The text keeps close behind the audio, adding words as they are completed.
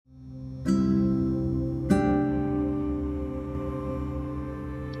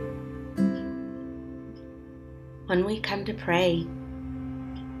When we come to pray,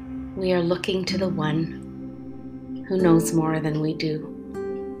 we are looking to the one who knows more than we do.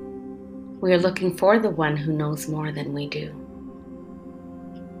 We are looking for the one who knows more than we do.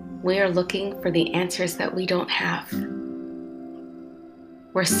 We are looking for the answers that we don't have.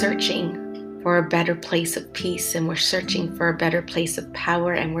 We're searching for a better place of peace, and we're searching for a better place of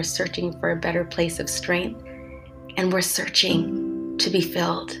power, and we're searching for a better place of strength, and we're searching to be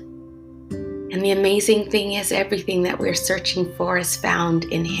filled. And the amazing thing is, everything that we're searching for is found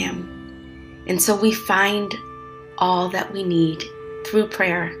in Him. And so we find all that we need through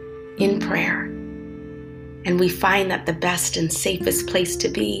prayer, in prayer. And we find that the best and safest place to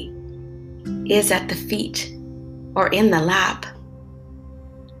be is at the feet or in the lap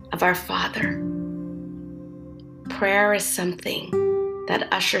of our Father. Prayer is something that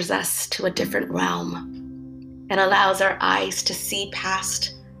ushers us to a different realm. It allows our eyes to see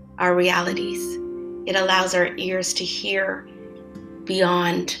past our realities. It allows our ears to hear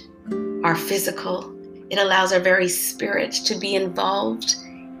beyond our physical. It allows our very spirit to be involved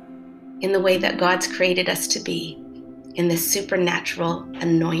in the way that God's created us to be, in this supernatural,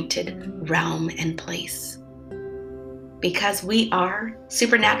 anointed realm and place. Because we are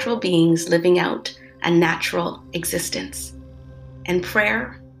supernatural beings living out a natural existence. And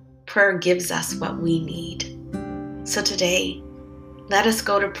prayer gives us what we need. So today, let us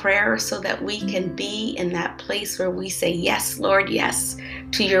go to prayer so that we can be in that place where we say, yes, Lord, yes,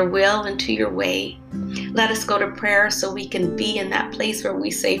 to your will and to your way. Let us go to prayer so we can be in that place where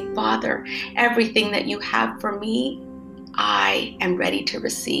we say, Father, everything that you have for me, I am ready to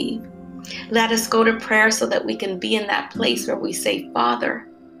receive. Let us go to prayer so that we can be in that place where we say, Father,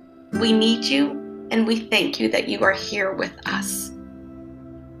 we need you and we thank you that you are here with us.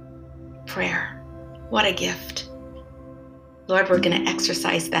 Prayer, what a gift. Lord, we're going to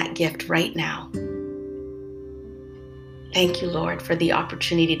exercise that gift right now. Thank you, Lord, for the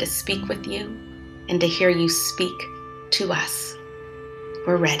opportunity to speak with you and to hear you speak to us.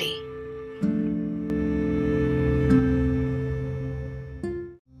 We're ready.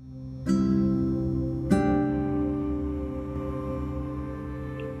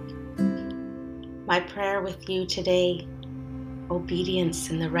 My prayer with you today, obedience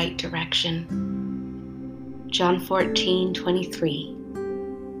in the right direction. John 14:23.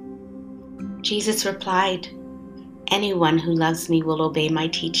 Jesus replied, anyone who loves me will obey my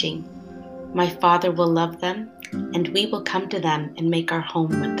teaching. My Father will love them, and we will come to them and make our home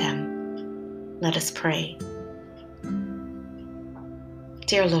with them. Let us pray.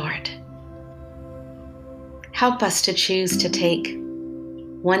 Dear Lord, help us to choose to take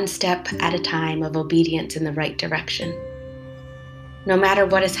one step at a time of obedience in the right direction. No matter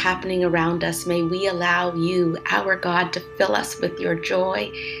what is happening around us, may we allow you, our God, to fill us with your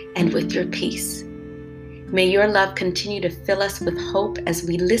joy and with your peace. May your love continue to fill us with hope as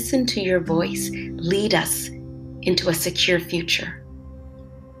we listen to your voice. Lead us into a secure future.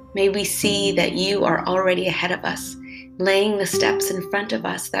 May we see that you are already ahead of us, laying the steps in front of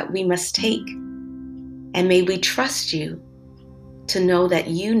us that we must take. And may we trust you to know that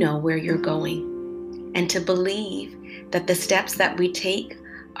you know where you're going, and to believe that the steps that we take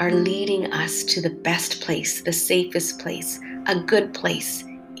are leading us to the best place, the safest place, a good place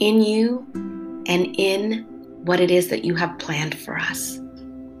in you and in what it is that you have planned for us.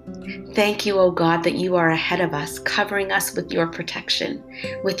 Thank you, O God, that you are ahead of us, covering us with your protection,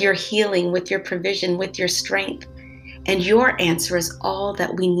 with your healing, with your provision, with your strength. And your answer is all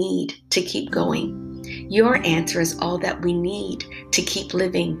that we need to keep going. Your answer is all that we need to keep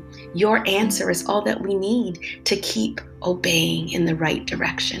living. Your answer is all that we need to keep obeying in the right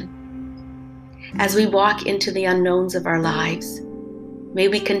direction. As we walk into the unknowns of our lives, may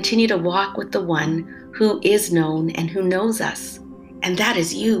we continue to walk with the one who is known and who knows us, and that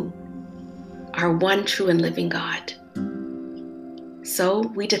is you, our one true and living God. So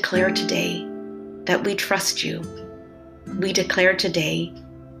we declare today that we trust you. We declare today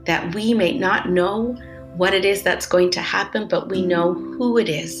that we may not know what it is that's going to happen, but we know who it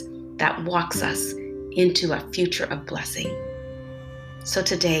is that walks us into a future of blessing. So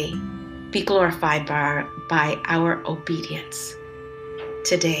today, be glorified by our obedience.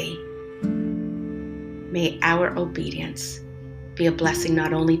 Today, may our obedience be a blessing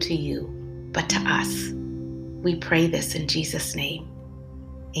not only to you, but to us. We pray this in Jesus' name.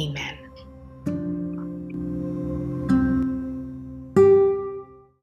 Amen.